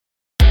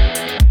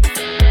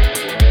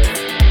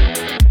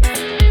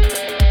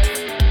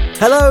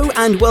Hello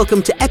and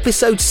welcome to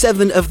Episode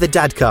 7 of the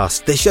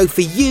DadCast, the show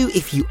for you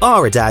if you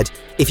are a dad,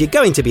 if you're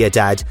going to be a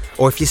dad,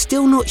 or if you're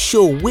still not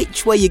sure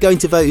which way you're going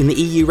to vote in the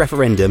EU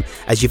referendum,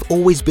 as you've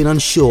always been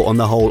unsure on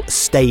the whole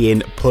stay-in,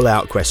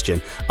 pull-out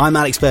question. I'm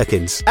Alex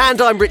Perkins. And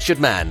I'm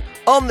Richard Mann.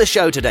 On the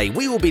show today,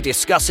 we will be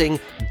discussing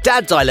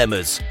dad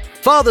dilemmas,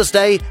 Father's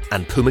Day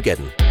and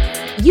Poomageddon.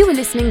 You are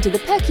listening to the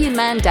Perky and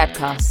Mann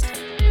DadCast.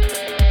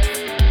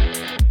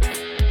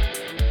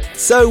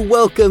 So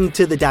welcome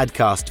to the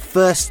DadCast.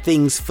 First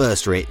things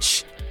first,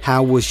 Rich.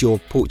 How was your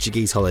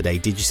Portuguese holiday?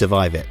 Did you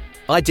survive it?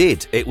 I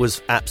did. It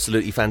was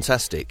absolutely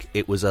fantastic.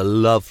 It was a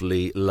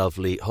lovely,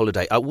 lovely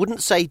holiday. I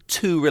wouldn't say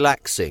too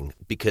relaxing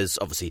because,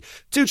 obviously,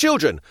 2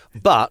 children,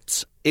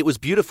 but it was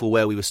beautiful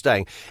where we were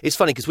staying. It's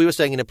funny because we were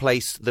staying in a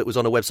place that was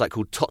on a website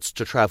called Tots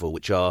to Travel,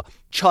 which are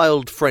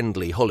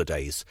child-friendly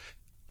holidays.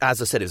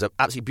 As I said, it was an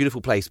absolutely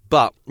beautiful place,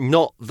 but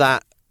not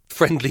that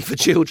friendly for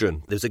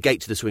children. There was a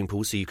gate to the swimming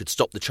pool, so you could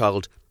stop the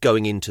child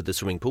going into the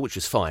swimming pool, which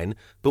was fine.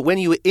 But when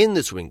you were in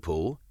the swimming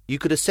pool, you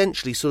could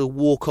essentially sort of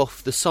walk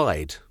off the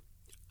side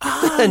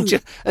and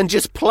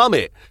just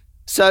plummet.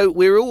 So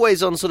we were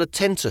always on sort of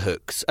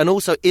tenterhooks. And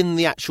also in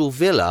the actual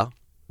villa,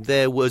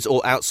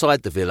 or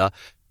outside the villa,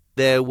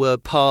 there were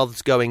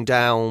paths going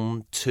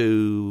down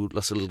to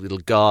a little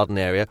garden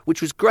area,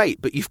 which was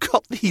great. But you've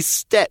got these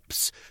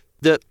steps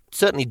that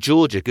certainly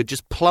Georgia could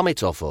just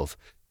plummet off of.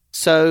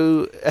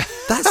 So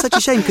that's such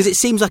a shame because it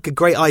seems like a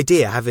great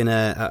idea having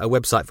a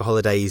website for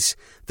holidays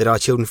that are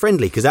children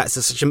friendly, because that's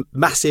such a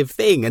massive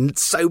thing and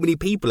so many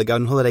people are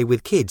going on holiday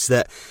with kids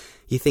that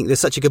you think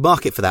there's such a good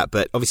market for that.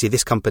 But obviously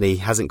this company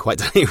hasn't quite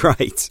done it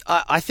right.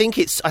 I think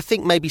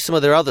maybe some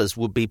of their others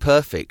would be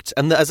perfect.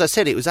 And as I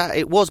said,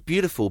 it was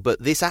beautiful,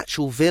 but this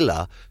actual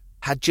villa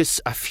had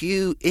just a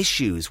few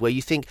issues where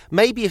you think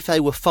maybe if they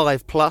were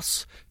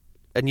 5+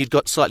 and you'd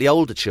got slightly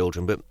older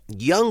children, but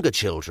younger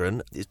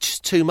children, it's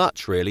just too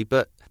much, really.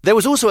 But there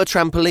was also a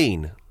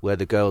trampoline where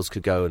the girls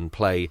could go and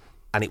play,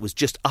 and it was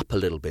just up a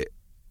little bit,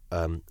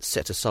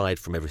 set aside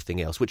from everything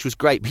else, which was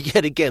great. But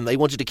yet again, they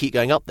wanted to keep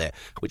going up there,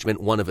 which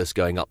meant one of us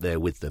going up there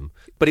with them.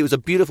 But it was a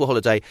beautiful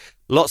holiday,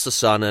 lots of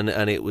sun,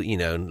 and it,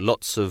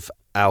 lots of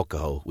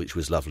alcohol, which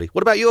was lovely.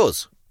 What about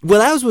yours?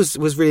 Well, ours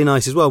was really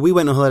nice as well. We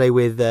went on holiday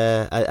with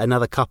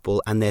another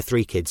couple and their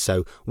 3 kids,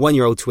 so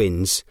 1-year-old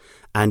twins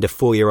and a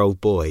 4-year-old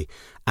boy.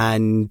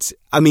 And,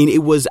 I mean,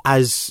 it was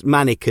as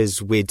manic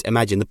as we'd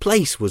imagine. The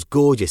place was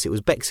gorgeous. It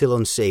was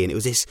Bexhill-on-Sea, and it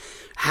was this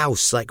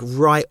house, like,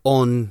 right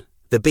on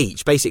the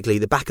beach. Basically,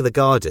 the back of the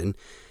garden,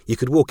 you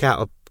could walk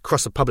out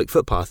across a public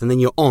footpath, and then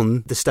you're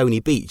on the stony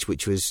beach,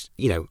 which was,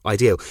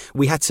 ideal.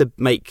 We had to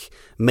make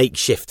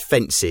makeshift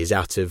fences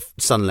out of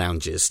sun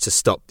loungers to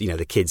stop,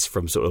 the kids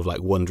from sort of,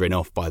 like, wandering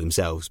off by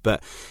themselves.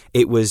 But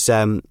it was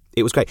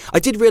great. I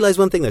did realise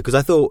one thing, though, because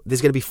I thought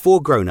there's going to be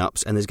 4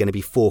 grown-ups and there's going to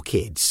be 4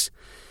 kids.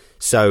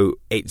 So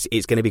it's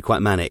going to be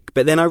quite manic.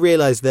 But then I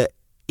realised that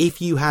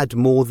if you had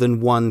more than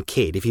one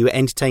kid, if you were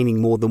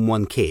entertaining more than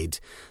one kid,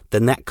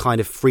 then that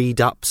kind of freed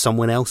up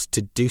someone else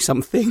to do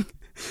something.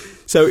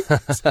 So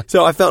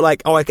I felt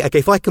like, okay,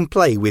 if I can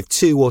play with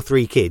 2 or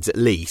 3 kids at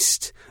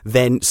least,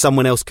 then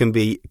someone else can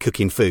be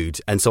cooking food.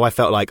 And so I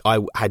felt like I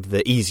had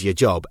the easier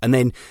job. And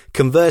then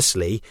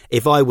conversely,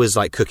 if I was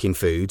like cooking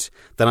food,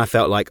 then I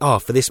felt like,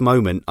 for this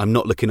moment, I'm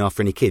not looking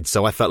after any kids.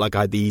 So I felt like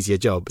I had the easier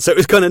job. So it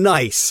was kind of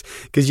nice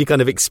because you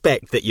kind of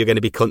expect that you're going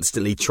to be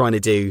constantly trying to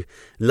do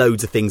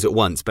loads of things at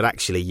once. But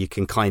actually, you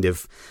can kind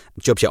of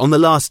job share. On the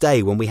last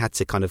day when we had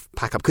to kind of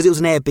pack up, because it was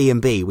an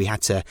Airbnb, we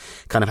had to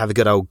kind of have a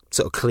good old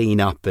sort of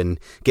clean up and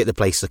get the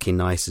place looking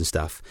nice and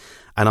stuff.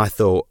 And I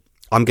thought,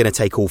 I'm going to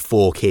take all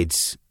 4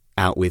 kids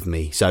out with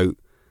me. So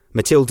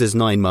Matilda's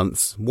 9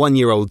 months,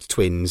 1-year-old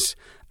twins,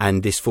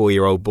 and this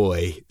 4-year-old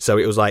boy. So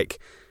it was like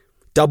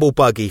double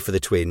buggy for the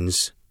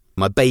twins,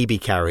 my baby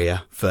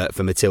carrier for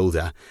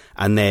Matilda,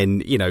 and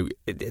then,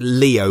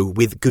 Leo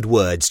with good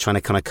words trying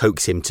to kind of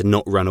coax him to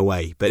not run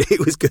away. But it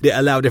was good. It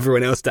allowed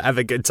everyone else to have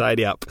a good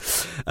tidy up.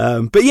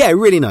 But yeah,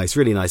 really nice,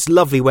 really nice.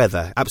 Lovely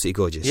weather. Absolutely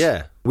gorgeous.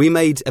 Yeah. We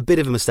made a bit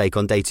of a mistake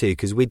on day 2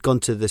 because we'd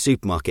gone to the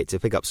supermarket to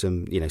pick up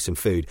some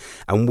food.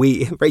 And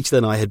Rachel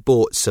and I had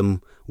bought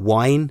some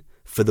wine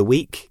for the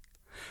week.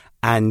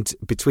 And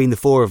between the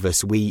 4 of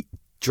us, we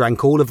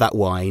drank all of that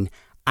wine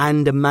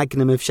and a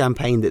magnum of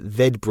champagne that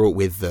they'd brought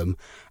with them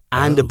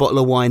and a bottle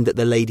of wine that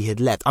the lady had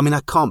left. I mean,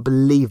 I can't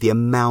believe the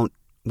amount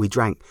we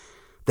drank.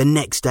 The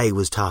next day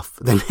was tough.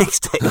 The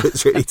next day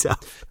was really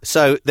tough.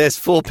 So there's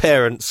 4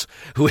 parents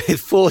with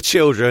 4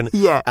 children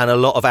and a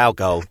lot of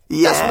alcohol.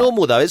 Yeah. That's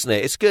normal, though, isn't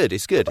it? It's good.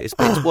 It's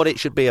what it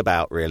should be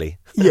about, really.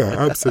 Yeah,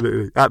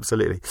 absolutely.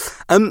 Absolutely.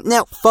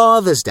 Now,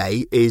 Father's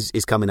Day is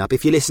coming up.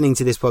 If you're listening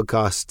to this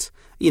podcast,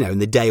 in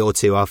the day or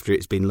 2 after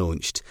it's been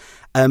launched,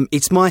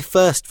 it's my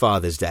first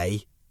Father's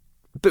Day.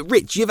 But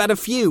Rich, you've had a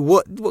few.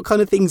 What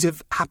kind of things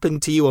have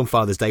happened to you on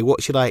Father's Day?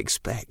 What should I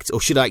expect? Or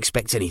should I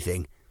expect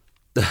anything?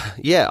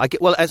 Yeah,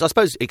 I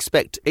suppose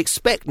expect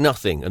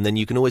nothing, and then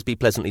you can always be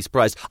pleasantly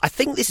surprised. I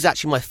think this is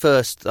actually my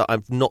first that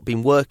I've not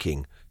been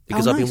working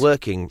because I've been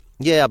working.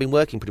 Yeah, I've been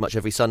working pretty much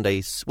every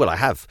Sunday. Well, I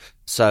have.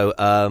 So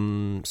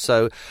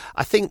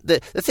I think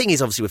that the thing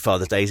is, obviously, with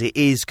Father's Day, it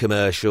is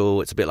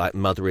commercial. It's a bit like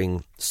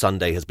Mothering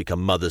Sunday has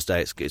become Mother's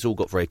Day. It's all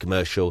got very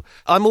commercial.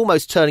 I'm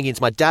almost turning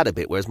into my dad a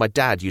bit, whereas my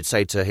dad, you'd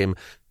say to him,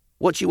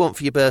 what do you want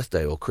for your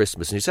birthday or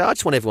Christmas? And he'd say, I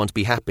just want everyone to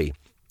be happy.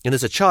 And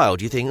as a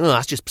child, you think, oh,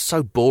 that's just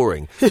so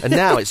boring. And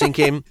now it's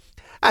thinking,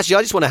 actually,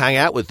 I just want to hang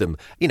out with them.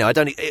 You know,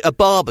 a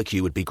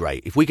barbecue would be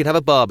great. If we could have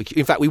a barbecue,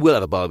 in fact, we will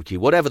have a barbecue,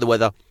 whatever the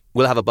weather,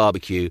 we'll have a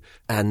barbecue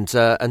and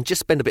just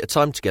spend a bit of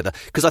time together.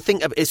 Because I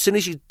think as soon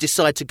as you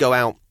decide to go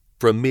out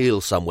for a meal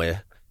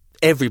somewhere,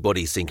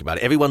 everybody's thinking about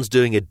it. Everyone's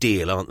doing a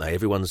deal, aren't they?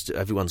 Everyone's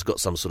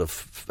got some sort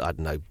of, I don't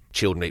know,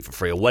 children eat for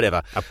free or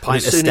whatever. A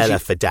pint of Stella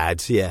for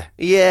Dad, yeah.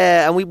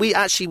 Yeah, and we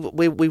actually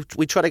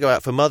try to go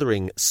out for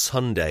Mothering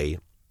Sunday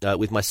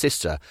with my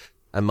sister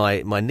and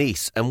my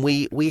niece, and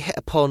we hit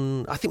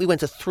upon, I think we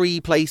went to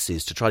 3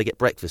 places to try to get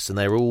breakfast, and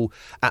they were all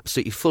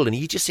absolutely full, and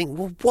you just think,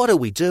 well, what are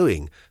we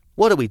doing?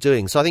 What are we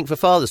doing? So I think for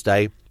Father's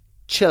Day,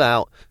 chill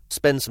out,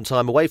 spend some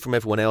time away from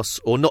everyone else,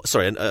 or not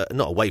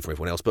away from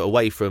everyone else, but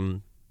away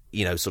from,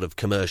 you know, sort of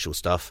commercial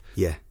stuff.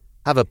 Yeah.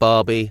 Have a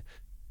Barbie.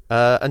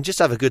 And just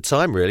have a good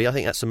time, really. I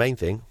think that's the main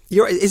thing.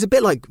 It's a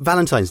bit like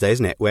Valentine's Day,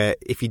 isn't it? Where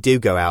if you do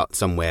go out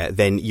somewhere,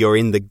 then you're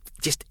in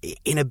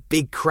a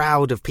big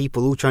crowd of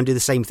people all trying to do the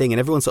same thing, and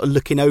everyone's sort of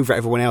looking over at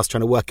everyone else,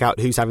 trying to work out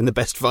who's having the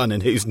best fun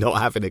and who's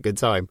not having a good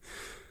time.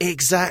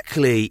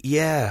 Exactly,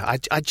 yeah.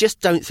 I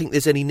just don't think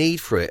there's any need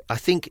for it. I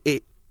think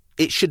it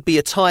should be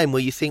a time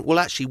where you think, well,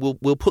 actually,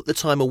 we'll put the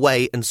time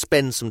away and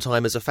spend some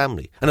time as a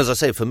family. And as I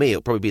say, for me,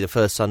 it'll probably be the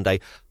first Sunday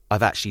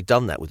I've actually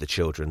done that with the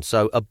children.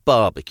 So a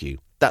barbecue.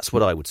 That's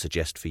what I would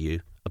suggest for you,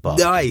 a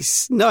barbecue.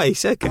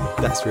 Nice. Okay,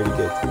 that's really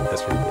good.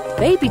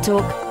 Baby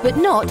talk, but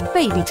not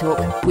baby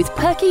talk, with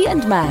Perky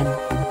and Man.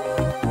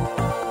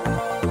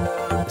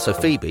 So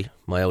Phoebe,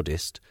 my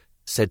eldest,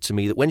 said to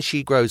me that when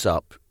she grows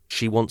up,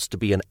 she wants to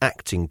be an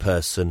acting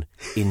person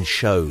in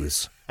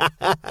shows.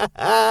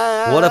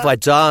 What have I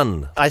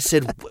done? I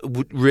said,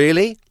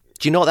 really?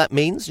 Do you know what that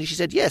means? And she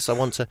said, yes, I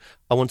want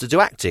to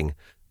do acting.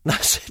 And I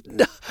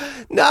said,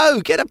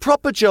 no, get a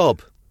proper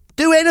job.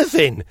 Do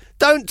anything.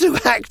 Don't do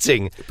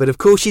acting. But of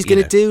course she's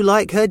going to do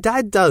like her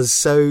dad does.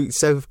 So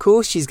of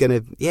course she's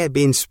going to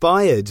be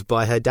inspired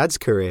by her dad's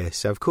career.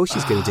 So of course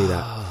she's going to do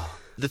that.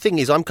 The thing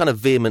is, I'm kind of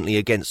vehemently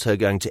against her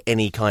going to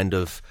any kind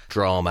of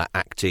drama,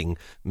 acting,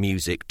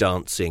 music,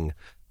 dancing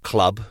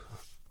club,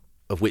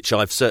 of which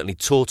I've certainly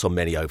taught on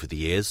many over the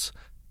years.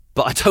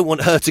 But I don't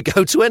want her to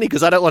go to any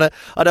because I don't want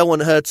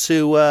her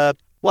to.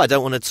 I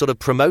don't want to sort of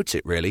promote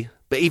it really.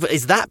 But even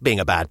is that being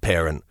a bad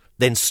parent?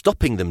 Then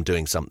stopping them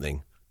doing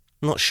something.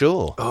 I'm not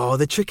sure. Oh,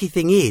 the tricky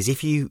thing is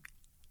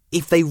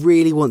if they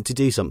really want to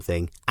do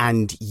something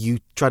and you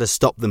try to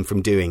stop them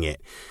from doing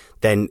it,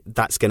 then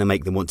that's going to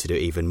make them want to do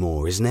it even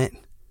more, isn't it?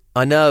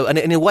 I know, and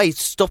in a way,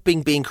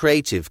 stopping being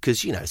creative,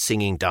 because, you know,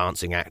 singing,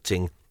 dancing,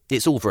 acting,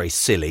 it's all very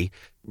silly,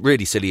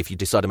 really silly if you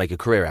decide to make a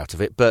career out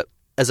of it. But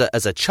as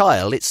a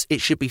child,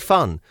 it should be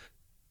fun.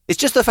 It's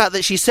just the fact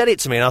that she said it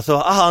to me and I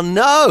thought, oh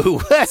no,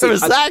 where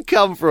has that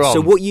come from? So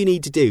what you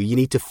need to do, you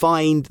need to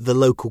find the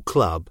local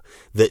club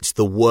that's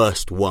the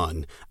worst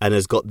one and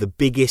has got the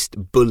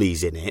biggest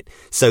bullies in it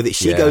so that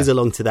she goes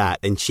along to that.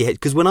 And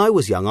because when I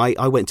was young,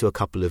 I went to a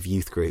couple of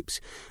youth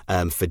groups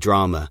for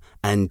drama,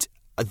 and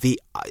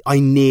I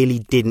nearly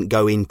didn't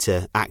go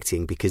into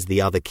acting because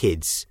the other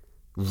kids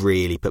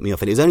really put me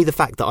off. And it was only the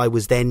fact that I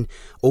was then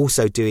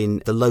also doing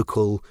the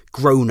local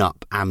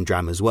grown-up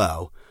Amdram as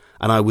well.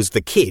 And I was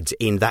the kid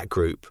in that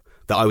group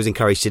that I was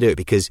encouraged to do it,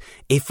 because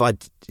if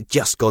I'd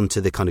just gone to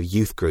the kind of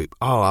youth group,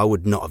 I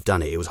would not have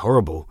done it. It was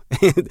horrible.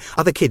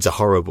 Other kids are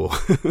horrible.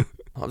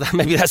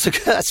 Maybe that's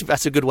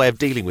a good way of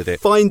dealing with it.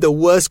 Find the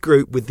worst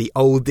group with the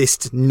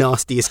oldest,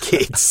 nastiest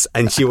kids,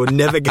 and she will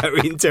never go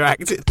into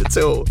acting at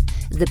all.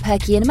 The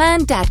Perky and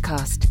Man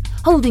DadCast,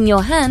 holding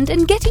your hand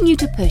and getting you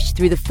to push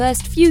through the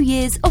first few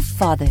years of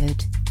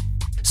fatherhood.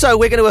 So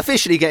we're going to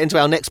officially get into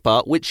our next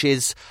part, which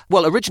is,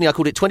 well, originally I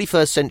called it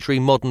 21st Century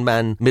Modern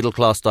Man Middle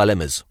Class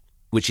Dilemmas,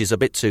 which is a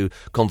bit too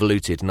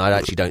convoluted and I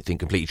actually don't think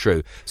completely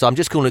true. So I'm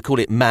just going to call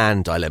it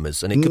Man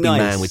Dilemmas, and it could be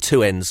man with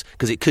 2 N's,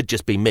 because it could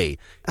just be me.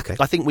 Okay.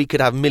 I think we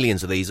could have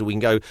millions of these, and we can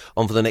go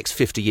on for the next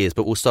 50 years,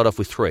 but we'll start off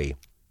with 3.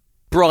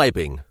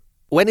 Bribing.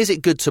 When is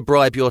it good to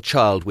bribe your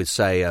child with,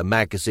 say, a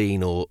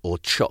magazine or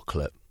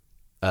chocolate?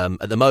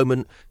 At the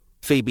moment,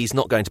 Phoebe's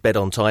not going to bed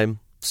on time,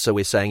 so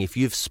we're saying if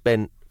you've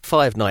spent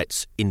 5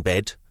 nights in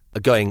bed,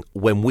 going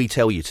when we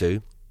tell you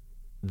to,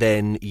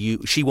 then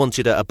she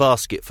wanted a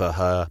basket for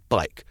her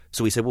bike.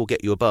 So we said, we'll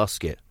get you a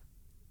basket.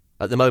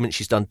 At the moment,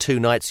 she's done 2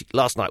 nights.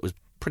 Last night was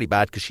pretty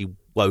bad because she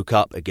woke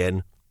up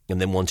again and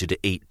then wanted to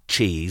eat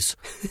cheese.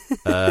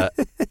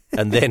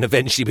 And then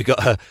eventually we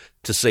got her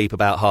to sleep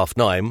about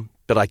 9:30.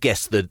 But I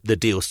guess the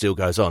deal still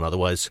goes on.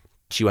 Otherwise,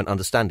 she won't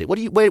understand it.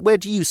 Where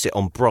do you sit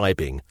on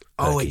bribing?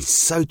 Oh, Perky?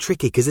 It's so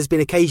tricky, because there's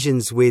been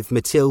occasions with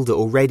Matilda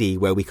already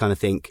where we kind of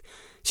think,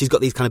 she's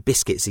got these kind of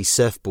biscuits, these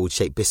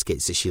surfboard-shaped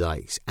biscuits that she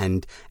likes.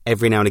 And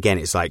every now and again,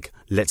 it's like,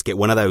 let's get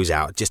one of those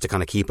out just to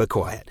kind of keep her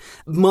quiet.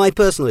 My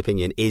personal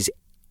opinion is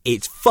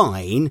it's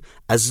fine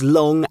as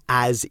long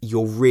as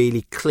you're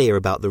really clear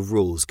about the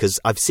rules. Because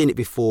I've seen it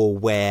before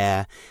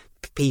where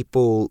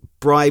people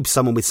bribe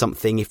someone with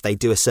something if they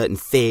do a certain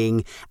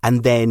thing,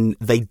 and then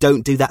they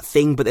don't do that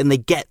thing, but then they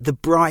get the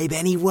bribe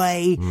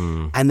anyway,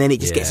 and then it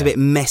just gets a bit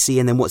messy,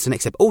 and then what's the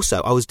next step?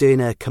 Also, I was doing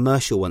a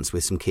commercial once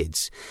with some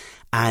kids,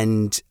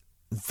 and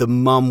the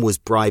mum was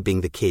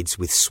bribing the kids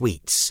with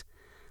sweets,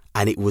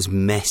 and it was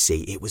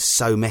messy. It was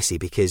so messy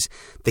because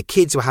the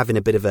kids were having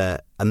a bit of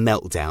a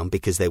meltdown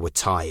because they were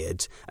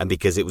tired and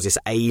because it was this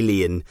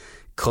alien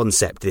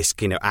concept, this,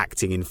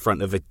 acting in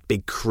front of a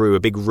big crew, a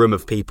big room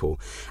of people.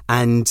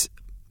 And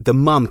the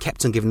mum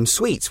kept on giving them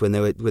sweets when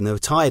they were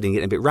tired and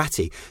getting a bit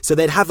ratty. So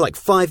they'd have like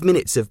 5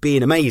 minutes of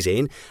being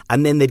amazing,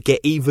 and then they'd get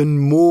even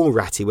more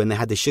ratty when they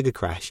had the sugar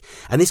crash.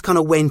 And this kind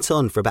of went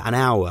on for about an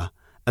hour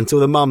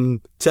until the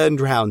mum turned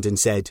round and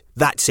said,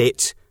 "That's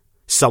it.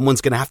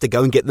 Someone's going to have to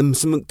go and get them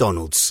some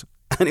McDonald's."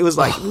 And it was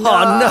like,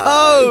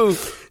 no!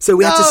 So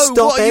we had to stop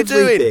what are you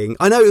everything. doing?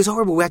 I know, it was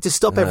horrible. We had to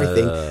stop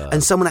everything.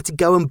 And someone had to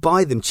go and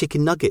buy them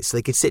chicken nuggets so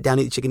they could sit down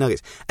and eat the chicken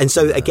nuggets. And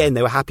so, again,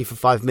 they were happy for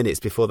 5 minutes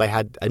before they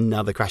had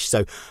another crash.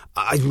 So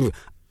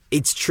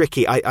it's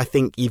tricky. I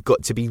think you've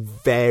got to be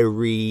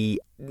very,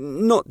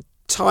 not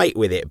tight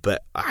with it,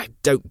 but I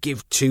don't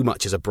give too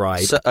much as a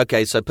bribe.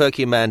 So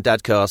Perky and Man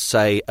DadCast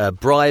say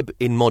bribe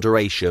in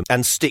moderation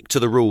and stick to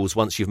the rules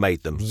once you've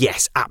made them.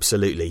 Yes,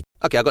 absolutely.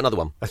 Okay, I've got another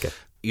one. Okay.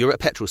 You're at a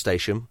petrol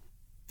station.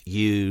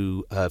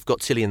 You have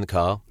got Tilly in the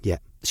car. Yeah.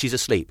 She's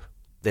asleep.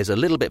 There's a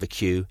little bit of a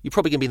queue. You're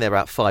probably going to be in there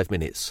about 5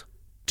 minutes.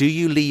 Do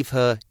you leave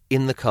her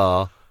in the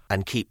car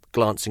and keep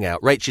glancing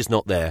out? Rach is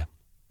not there.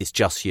 It's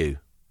just you.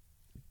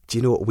 Do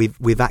you know what?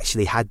 We've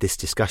actually had this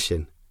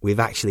discussion.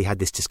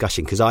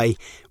 Because I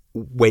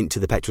went to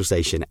the petrol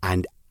station,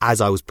 and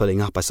as I was pulling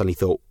up, I suddenly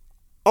thought,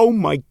 oh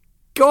my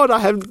God, I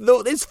haven't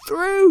thought this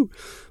through.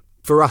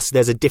 For us,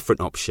 there's a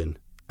different option,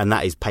 and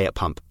that is pay at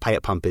pump. Pay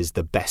at pump is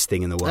the best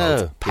thing in the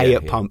world. Pay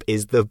at pump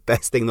is the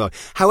best thing in the world.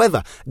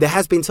 However, there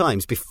has been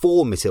times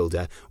before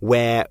Matilda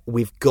where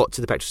we've got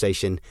to the petrol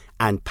station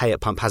and pay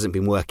at pump hasn't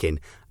been working.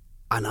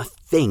 And I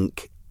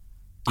think...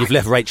 You've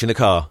left Rach in the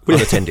car,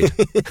 unattended.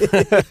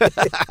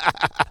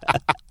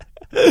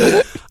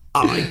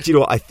 Do you know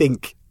what? I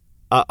think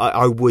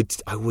I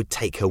would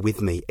take her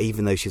with me,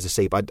 even though she's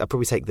asleep. I'd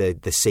probably take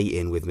the seat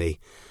in with me.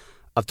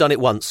 I've done it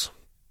once.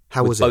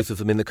 How was it? Both of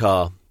them in the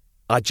car.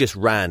 I just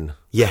ran.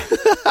 Yeah.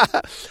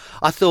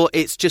 I thought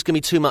it's just going to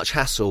be too much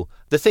hassle.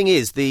 The thing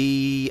is,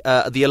 the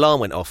alarm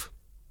went off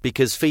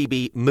because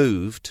Phoebe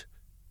moved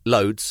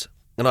loads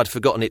and I'd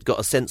forgotten it got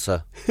a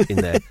sensor in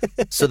there.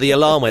 So the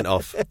alarm went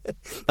off.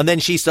 And then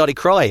she started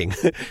crying.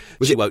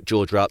 She woke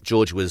George up.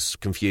 George was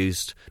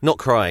confused. Not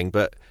crying,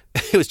 but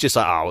it was just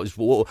like, that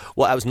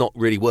was not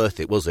really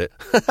worth it, was it?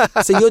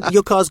 So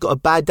your car's got a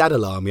bad dad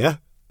alarm, yeah?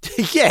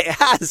 Yeah, it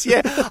has,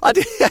 yeah. I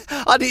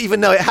didn't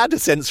even know it had a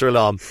sensor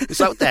alarm. It's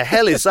like, what the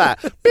hell is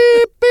that?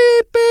 Beep,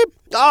 beep, beep.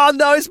 Oh,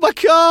 no, it's my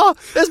car.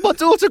 There's my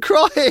daughter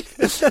crying.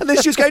 And then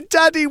she was going,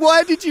 Daddy,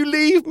 why did you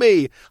leave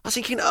me? I was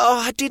thinking,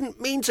 I didn't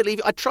mean to leave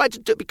you. I tried to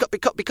do it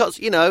because,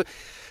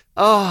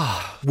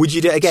 Would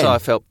you do it again? So I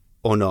felt...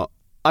 Or not?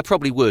 I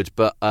probably would,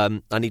 but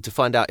I need to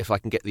find out if I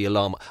can get the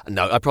alarm.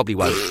 No, I probably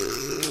won't.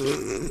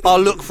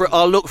 I'll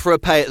look for a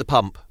pay at the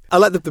pump. I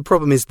like the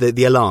problem is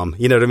the alarm.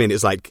 You know what I mean?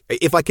 It's like,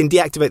 if I can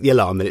deactivate the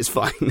alarm, then it's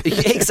fine.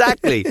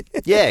 Exactly.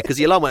 Yeah, because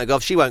the alarm won't go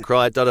off. She won't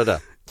cry. Da-da-da.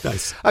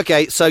 Nice.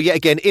 Okay, so yeah,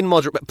 again, in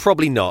moderate, but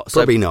probably not.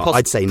 Probably not.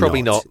 I'd say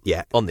probably not.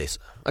 Yeah. On this.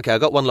 Okay, I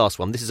got one last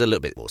one. This is a little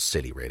bit more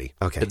silly, really.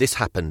 Okay. But this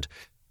happened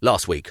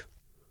last week.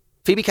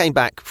 Phoebe came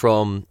back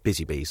from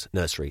Busy Bees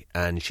nursery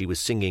and she was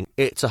singing,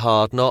 "It's a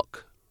hard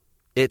knock.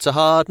 It's a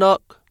hard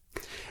knock.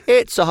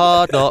 It's a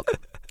hard knock."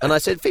 And I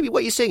said, "Phoebe,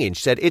 what are you singing?"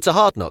 She said, "It's a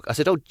hard knock." I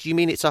said, "Oh, do you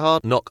mean it's a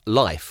hard knock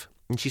life?"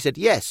 And she said,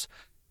 "Yes."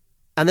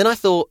 And then I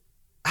thought,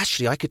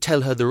 actually, I could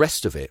tell her the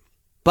rest of it.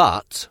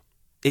 But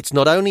it's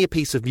not only a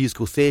piece of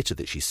musical theatre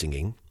that she's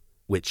singing,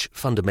 which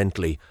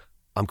fundamentally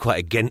I'm quite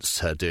against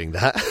her doing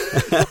that.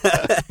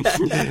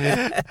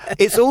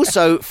 It's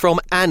also from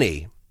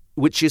Annie,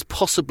 which is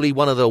possibly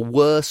one of the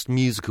worst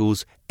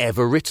musicals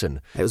ever written.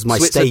 It was my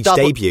stage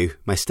debut.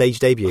 My stage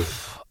debut.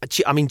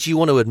 I mean, do you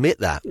want to admit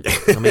that?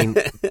 I mean,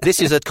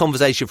 this is a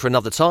conversation for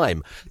another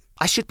time.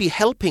 I should be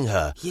helping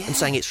her and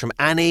saying it's from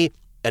Annie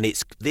and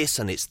it's this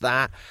and it's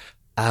that.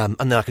 And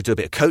then I could do a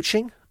bit of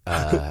coaching.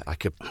 I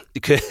could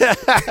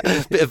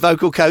bit of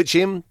vocal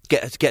coaching,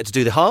 get to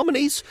do the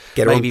harmonies.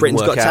 Get her on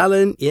Britain's Got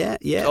Talent. Yeah.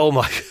 Oh,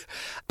 my.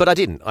 But I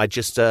didn't. I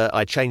just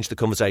I changed the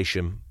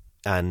conversation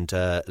and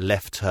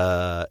left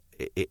her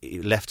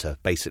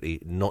basically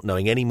not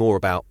knowing any more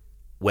about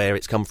where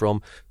it's come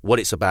from, what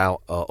it's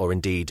about, or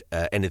indeed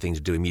anything to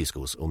do with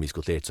musicals or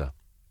musical theatre.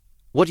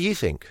 What do you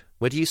think?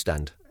 Where do you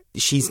stand?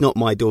 She's not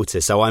my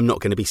daughter, so I'm not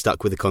going to be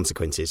stuck with the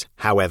consequences.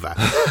 However,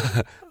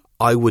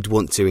 I would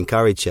want to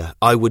encourage her.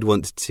 I would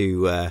want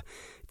to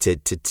to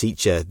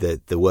teach her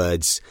the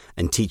words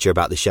and teach her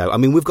about the show. I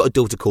mean, we've got a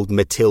daughter called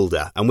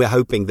Matilda, and we're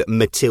hoping that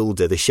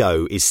Matilda, the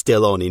show, is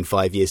still on in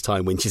 5 years'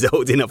 time when she's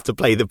old enough to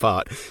play the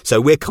part. So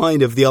we're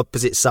kind of the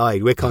opposite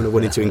side. We're kind of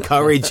wanting to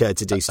encourage her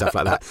to do stuff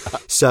like that.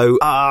 So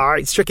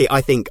it's tricky.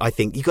 I think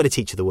you've got to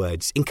teach her the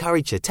words.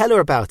 Encourage her. Tell her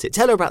about it.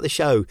 Tell her about the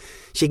show.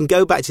 She can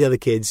go back to the other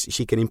kids.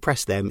 She can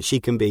impress them. She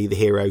can be the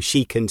hero.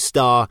 She can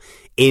star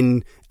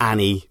in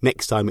Annie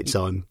next time it's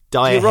on.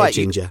 Dye her hair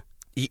ginger.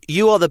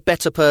 You are the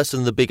better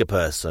person, the bigger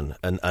person,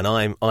 and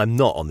I'm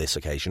not on this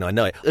occasion. I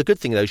know it. A good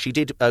thing though, she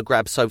did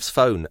grab Soph's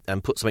phone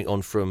and put something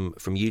on from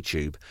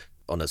YouTube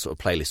on a sort of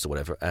playlist or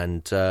whatever,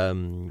 and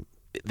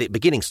the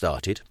beginning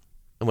started,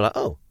 and we're like,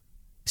 oh,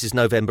 this is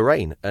November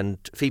Rain, and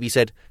Phoebe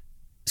said,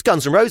 it's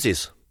Guns N'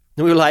 Roses,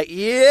 and we were like,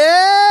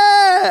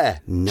 yeah,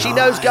 nice. She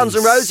knows Guns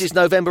N' Roses,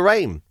 November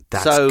Rain.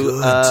 That's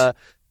good.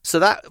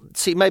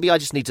 See, maybe I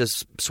just need to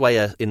sway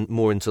her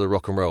more into the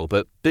rock and roll,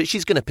 but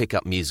she's going to pick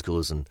up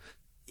musicals and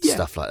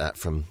stuff like that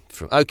from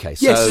okay.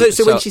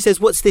 So when she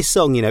says, what's this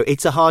song,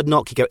 it's a hard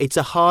knock, you go, it's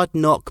a hard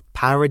knock,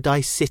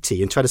 Paradise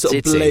City, and try to sort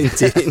of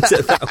blend it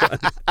into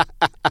that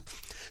one.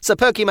 So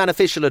Perky Man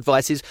official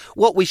advice is,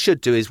 what we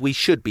should do is we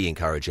should be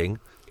encouraging,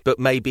 but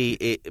maybe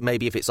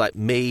if it's like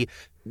me,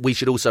 we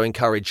should also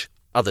encourage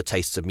other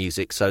tastes of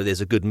music, so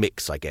there's a good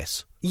mix, I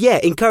guess. Yeah,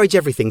 encourage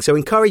everything. So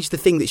encourage the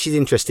thing that she's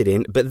interested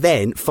in, but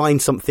then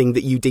find something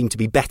that you deem to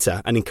be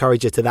better and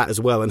encourage her to that as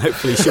well, and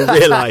hopefully she'll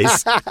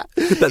realise that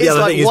the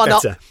other thing is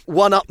better.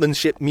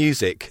 One-upmanship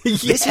music.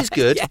 This is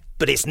good,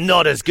 but it's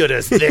not as good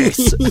as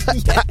this.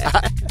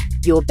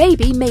 Your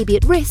baby may be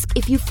at risk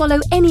if you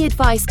follow any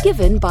advice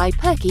given by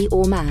Perky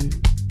or Man.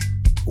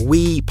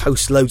 We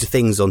post loads of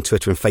things on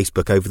Twitter and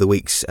Facebook over the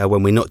weeks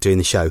when we're not doing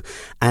the show,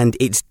 and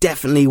it's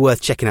definitely worth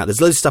checking out.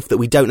 There's loads of stuff that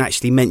we don't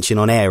actually mention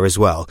on air as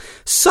well,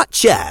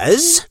 such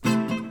as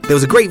there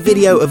was a great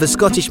video of a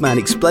Scottish man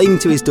explaining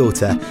to his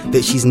daughter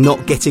that she's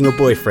not getting a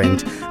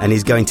boyfriend and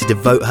is going to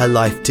devote her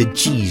life to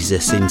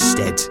Jesus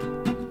instead.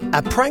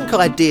 A prank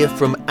idea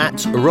from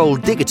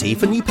 @RollDiggity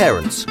for new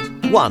parents.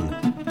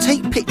 1.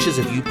 Take pictures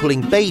of you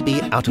pulling baby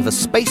out of a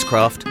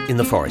spacecraft in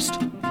the forest.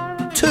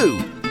 2.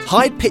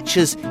 Hide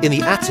pictures in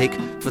the attic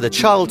for the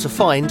child to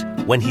find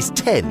when he's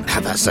 10.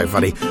 That's so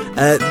funny.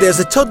 There's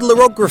a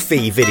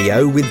toddlerography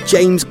video with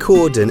James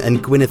Corden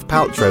and Gwyneth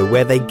Paltrow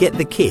where they get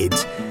the kid,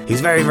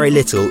 who's very, very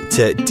little,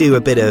 to do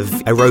a bit of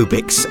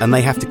aerobics, and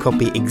they have to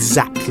copy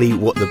exactly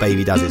what the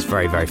baby does. It's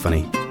very, very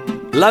funny.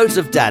 Loads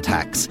of dad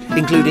hacks,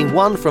 including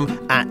one from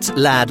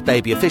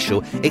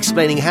 @LadBabyOfficial,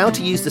 explaining how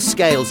to use the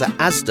scales at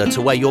Asda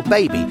to weigh your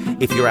baby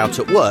if you're out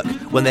at work,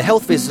 when the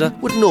health visitor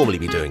would normally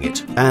be doing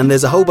it. And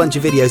there's a whole bunch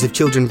of videos of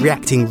children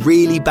reacting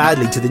really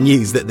badly to the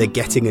news that they're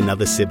getting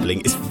another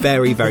sibling. It's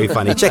very, very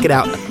funny. Check it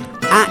out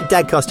at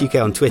DadCast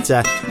UK on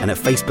Twitter and at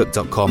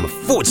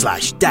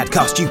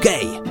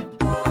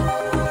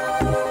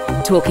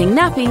facebook.com/DadCastUK. Talking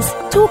nappies,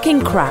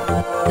 talking crap.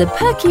 The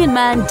Perky and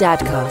Man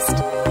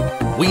Dadcast.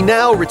 We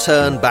now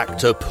return back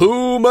to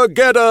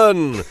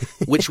Poomageddon,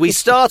 which we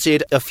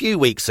started a few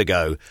weeks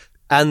ago.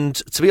 And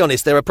to be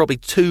honest, there are probably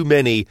too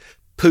many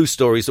poo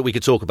stories that we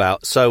could talk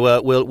about.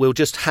 So we'll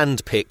just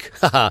handpick,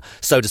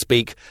 so to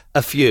speak,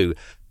 a few.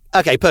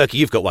 Okay, Perky,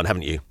 you've got one,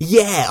 haven't you?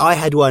 Yeah, I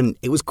had one.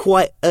 It was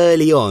quite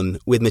early on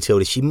with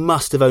Matilda. She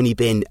must have only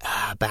been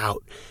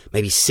about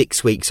maybe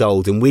 6 weeks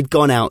old. And we'd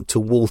gone out to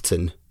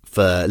Walton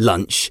for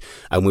lunch,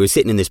 and we were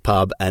sitting in this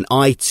pub, and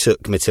I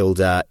took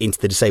Matilda into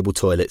the disabled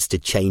toilets to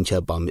change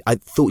her bum. I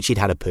thought she'd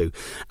had a poo,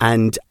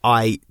 and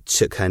I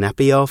took her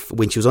nappy off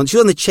when she was on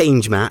the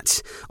change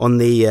mat on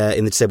the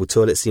in the disabled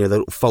toilets, the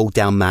little fold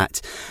down mat,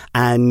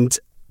 and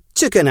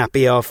took her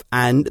nappy off,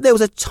 and there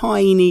was a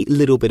tiny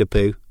little bit of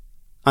poo,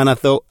 and I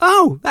thought,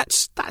 oh,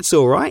 that's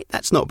all right,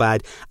 that's not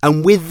bad.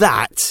 And with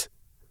that,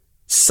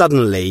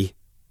 suddenly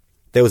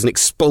there was an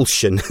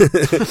expulsion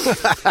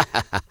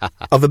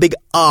of a big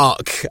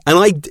arc, and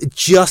I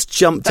just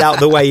jumped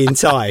out the way in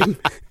time.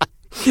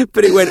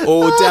 But it went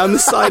all down the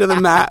side of the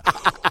mat,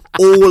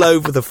 all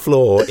over the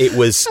floor. It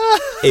was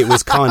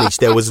carnage.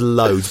 There was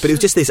loads, but it was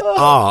just this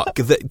arc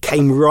that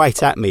came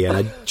right at me, and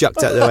I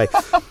jumped out of the way.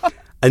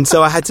 And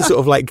so I had to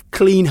sort of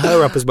clean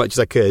her up as much as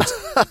I could,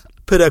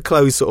 put her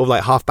clothes sort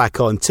of half back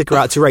on, took her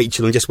out to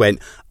Rachel and just went,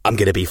 I'm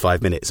going to be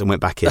 5 minutes, and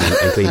went back in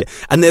and cleaned it.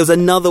 And there was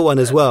another one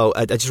as well,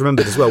 I just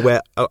remembered as well,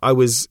 where I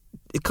was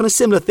kind of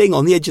similar thing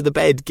on the edge of the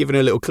bed, giving her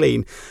a little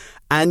clean.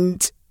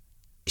 And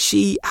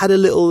she had a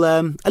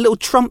little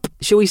trump,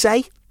 shall we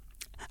say?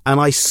 And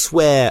I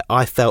swear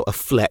I felt a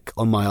fleck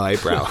on my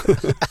eyebrow.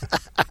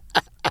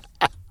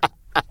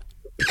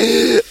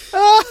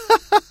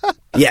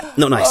 Yeah,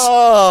 not nice.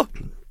 Oh,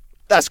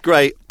 that's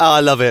great. Oh,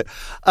 I love it.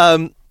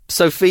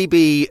 So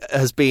Phoebe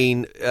has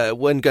been,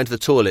 when going to the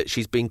toilet,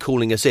 she's been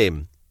calling us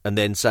in and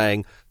then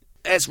saying,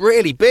 it's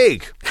really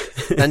big.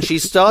 And she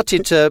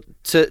started to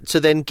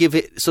then give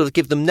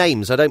them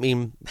names. I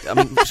mean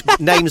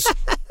names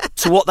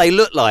to what they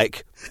look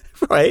like.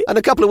 Right. And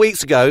a couple of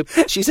weeks ago,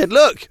 she said,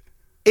 look,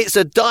 it's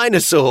a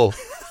dinosaur.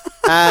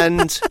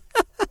 And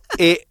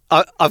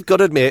I've got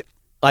to admit,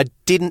 I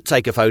didn't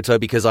take a photo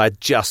because I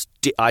just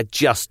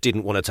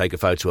didn't want to take a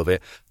photo of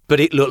it, but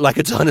it looked like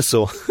a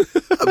dinosaur.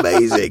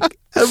 Amazing.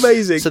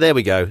 Amazing. So there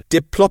we go.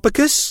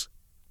 Diplopithecus?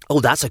 Oh,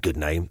 that's a good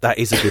name. That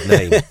is a good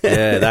name.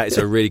 Yeah, that is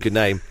a really good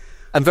name.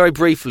 And very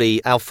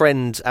briefly, our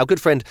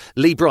good friend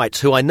Lee Bright,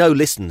 who I know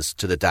listens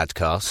to the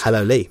DadCast.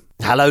 Hello, Lee.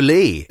 Hello,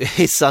 Lee.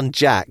 His son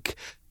Jack,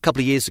 a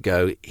couple of years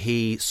ago,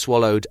 he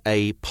swallowed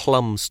a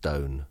plum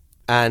stone.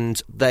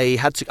 And they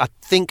had to, I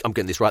think I'm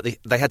getting this right,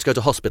 they had to go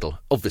to hospital,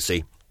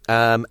 obviously,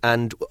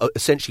 and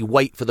essentially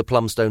wait for the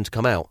plum stone to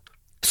come out.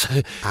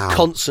 So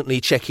constantly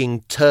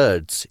checking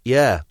turds.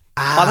 Yeah.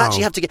 Ow. I'll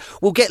actually have to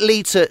we'll get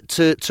Lee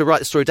to write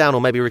the story down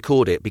or maybe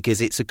record it because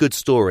it's a good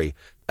story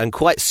and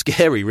quite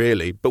scary,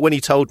 really. But when he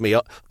told me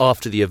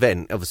after the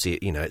event, obviously,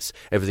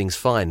 everything's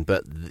fine.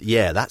 But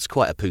yeah, that's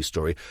quite a poo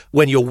story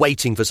when you're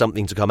waiting for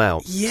something to come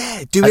out.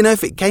 Yeah. Do we know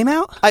if it came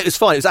out? It was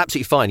fine. It was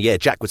absolutely fine. Yeah,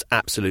 Jack was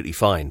absolutely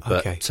fine.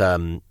 But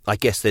I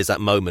guess there's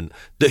that moment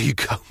that you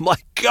go, my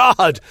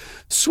God,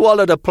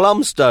 swallowed a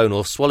plum stone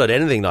or swallowed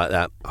anything like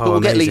that. Oh,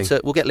 but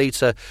amazing. we'll get Lee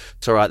to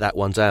write that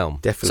one down.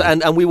 Definitely. So,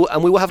 and we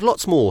will have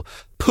lots more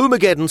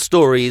Poomageddon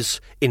stories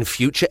in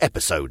future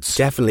episodes.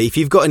 Definitely. If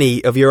you've got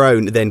any of your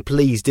own, then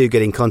please do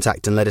get in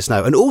contact and let us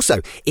know. And also,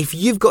 if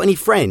you've got any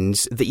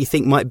friends that you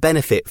think might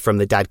benefit from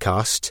the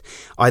DadCast,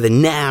 either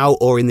now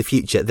or in the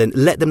future, then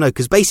let them know.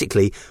 Because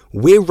basically,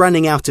 we're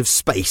running out of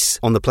space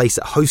on the place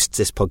that hosts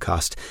this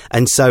podcast.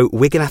 And so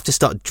we're going to have to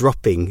start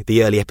dropping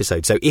the early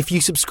episodes. So if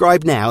you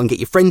subscribe now and get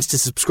your friends to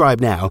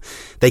subscribe now,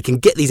 they can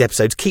get these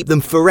episodes, keep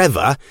them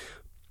forever,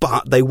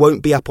 but they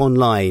won't be up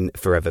online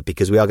forever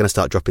because we are going to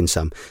start dropping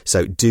some.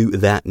 So do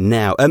that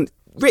now.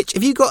 Rich,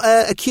 have you got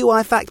a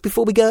QI fact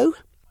before we go?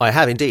 I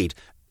have indeed.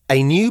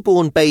 A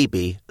newborn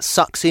baby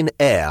sucks in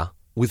air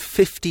with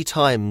 50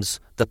 times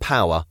the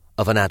power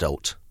of an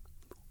adult.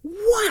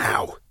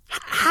 Wow.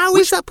 How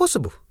is that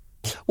possible?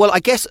 Well,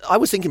 I guess I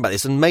was thinking about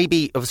this, and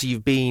maybe, obviously,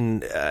 you've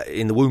been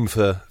in the womb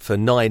for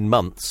 9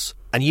 months,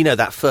 and you know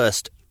that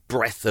first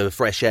breath of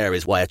fresh air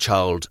is why a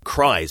child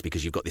cries,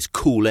 because you've got this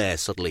cool air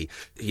suddenly,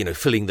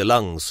 filling the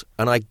lungs.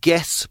 And I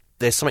guess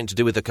there's something to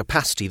do with the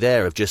capacity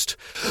there of just,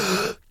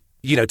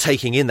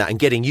 taking in that and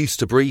getting used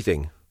to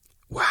breathing.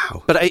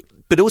 Wow.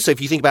 But also,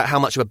 if you think about how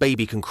much of a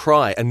baby can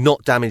cry and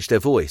not damage their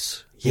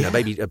voice,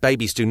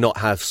 babies do not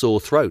have sore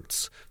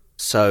throats.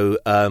 So,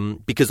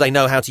 because they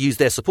know how to use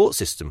their support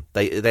system,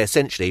 they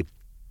essentially,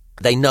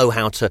 they know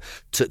how to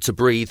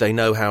breathe, they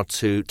know how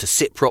to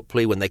sit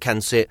properly when they can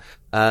sit.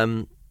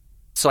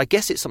 So I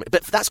guess it's something,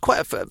 but that's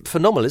quite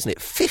phenomenal, isn't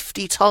it?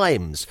 50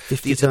 times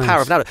the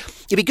power of an adult.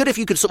 It'd be good if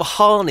you could sort of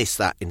harness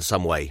that in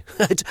some way.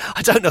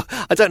 I don't know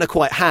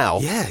quite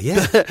how.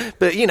 Yeah.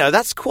 But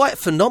that's quite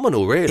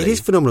phenomenal, really. It is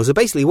phenomenal. So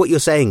basically what you're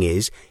saying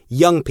is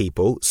young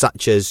people,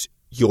 such as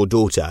your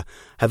daughter,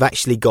 have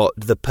actually got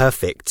the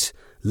perfect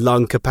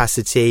lung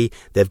capacity,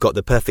 they've got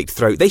the perfect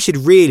throat. They should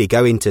really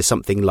go into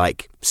something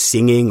like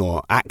singing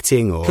or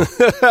acting or...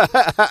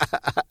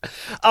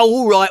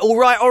 All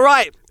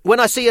right. When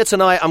I see her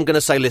tonight, I'm going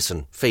to say,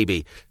 listen,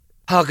 Phoebe,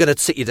 I'm going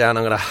to sit you down,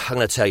 I'm going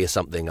to tell you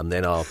something, and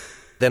then I'll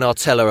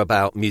tell her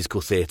about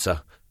musical theatre.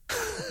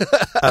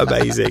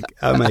 Amazing.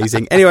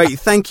 Anyway,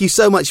 thank you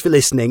so much for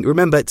listening.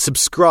 Remember,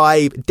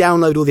 subscribe,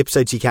 download all the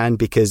episodes you can,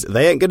 because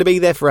they ain't going to be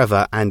there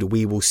forever, and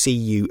we will see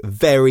you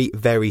very,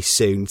 very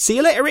soon. See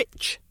you later,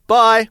 Rich.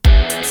 Bye.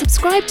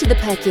 Subscribe to the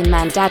Perky and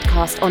Man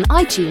Dadcast on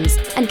iTunes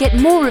and get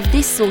more of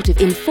this sort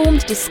of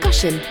informed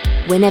discussion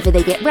whenever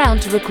they get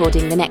round to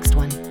recording the next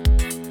one.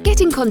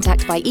 Get in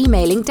contact by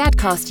emailing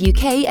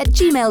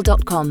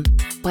dadcastuk@gmail.com,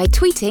 by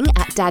tweeting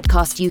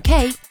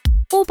 @dadcastuk,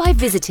 or by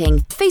visiting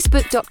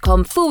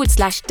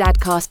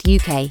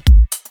facebook.com/dadcastuk.